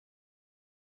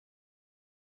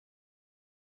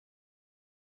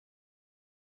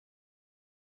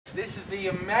This is the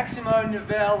Maximo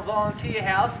Nivel volunteer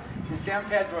house in San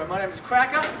Pedro. My name is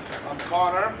Cracker. I'm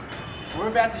Connor. We're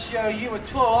about to show you a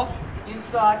tour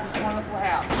inside this wonderful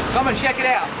house. Come and check it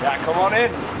out. Yeah, come on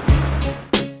in.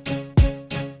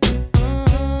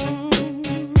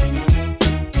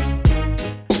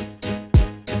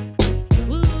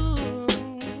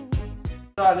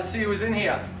 Let's see who's in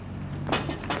here.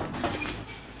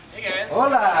 Hey guys.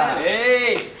 Hola.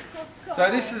 Hey. So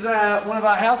this is one of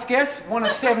our house guests, one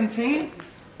of 17.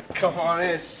 Come on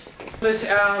in. This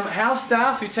house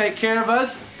staff who take care of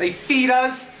us. They feed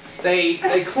us. They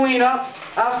clean up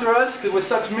after us because we're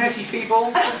such messy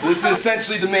people. So this is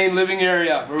essentially the main living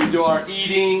area where we do our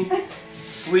eating,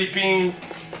 sleeping,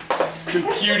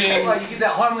 computing. It's like you get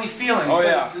that homely feeling. Oh so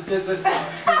yeah. There's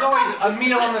always a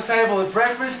meal on the table at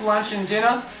breakfast, lunch and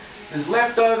dinner. There's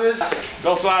leftovers. We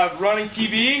also have running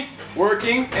TV,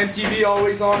 working, MTV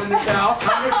always on in this house.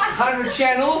 100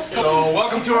 channels. So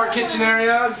welcome to our kitchen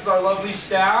area. This is our lovely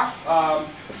staff.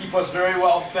 Keep us very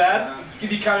well fed.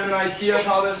 Give you kind of an idea of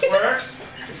how this works.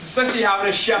 It's essentially having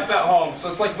a chef at home. So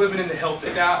it's like living in the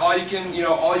Hilton. All you can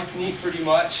eat pretty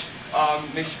much.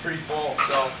 Makes you pretty full.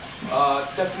 So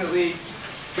it's definitely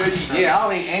good eats. Yeah,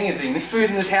 I'll eat anything. This food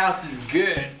in this house is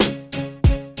good.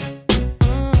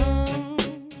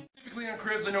 Typically on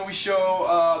cribs, I know we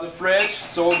show the fridge,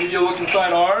 so we'll give you a look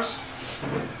inside ours.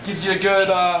 Gives you a good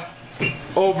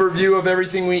overview of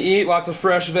everything we eat. Lots of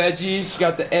fresh veggies. You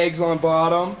got the eggs on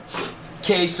bottom,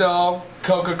 queso,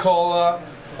 Coca-Cola,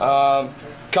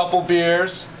 couple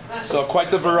beers. So quite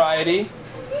the variety.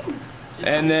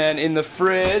 And then in the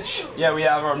fridge, yeah, we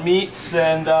have our meats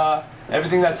and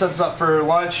everything that sets us up for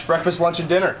lunch, breakfast, lunch, and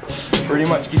dinner. Pretty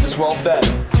much keep us well fed.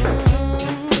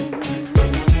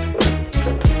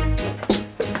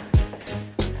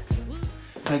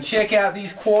 And check out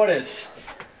these quarters.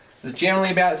 There's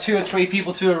generally about 2 or 3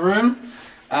 people to a room.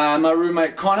 My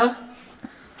roommate Connor.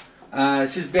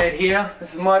 It's his bed here.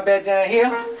 This is my bed down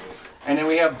here. And then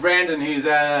we have Brandon who's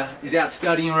out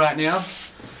studying right now.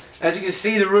 As you can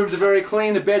see, the rooms are very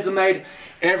clean. The beds are made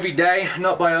every day,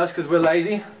 not by us because we're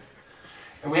lazy.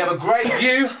 And we have a great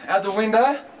view out the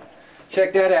window.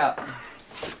 Check that out.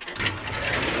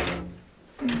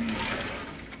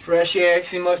 Fresh air,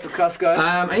 actually most of Cusco.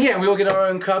 And yeah, we all get our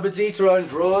own cupboards, each our own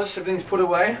drawers, everything's put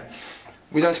away.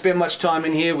 We don't spend much time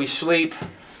in here, we sleep,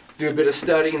 do a bit of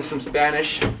study and some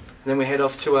Spanish, and then we head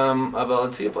off to our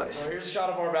volunteer place. Here's a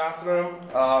shot of our bathroom.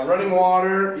 Running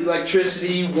water,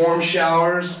 electricity, warm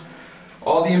showers,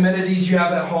 all the amenities you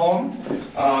have at home.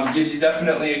 Gives you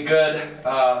definitely a good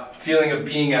feeling of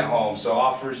being at home, so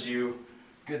offers you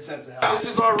a good sense of health.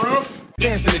 This is our roof.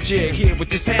 Dancing the jig here with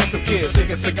this handsome kid. Sick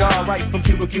a cigar right from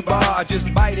Cuba Cuba. I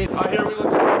just bite it. Out here we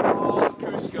look at all of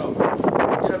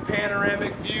Cusco. Get a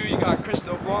panoramic view. You got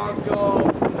Cristo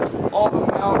Blanco, all the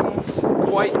mountains.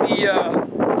 Quite the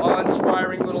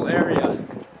awe-inspiring little area.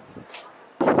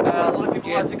 A lot of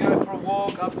people like to go for a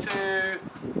walk up to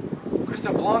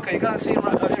Cristo Blanco. You can't see him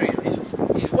right there.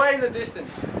 He's way in the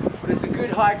distance, but it's a good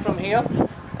hike from here,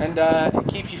 and it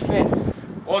keeps you fit.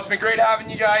 Well, it's been great having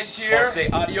you guys here. I'll say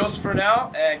adios for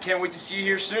now, and can't wait to see you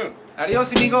here soon.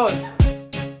 Adios, amigos.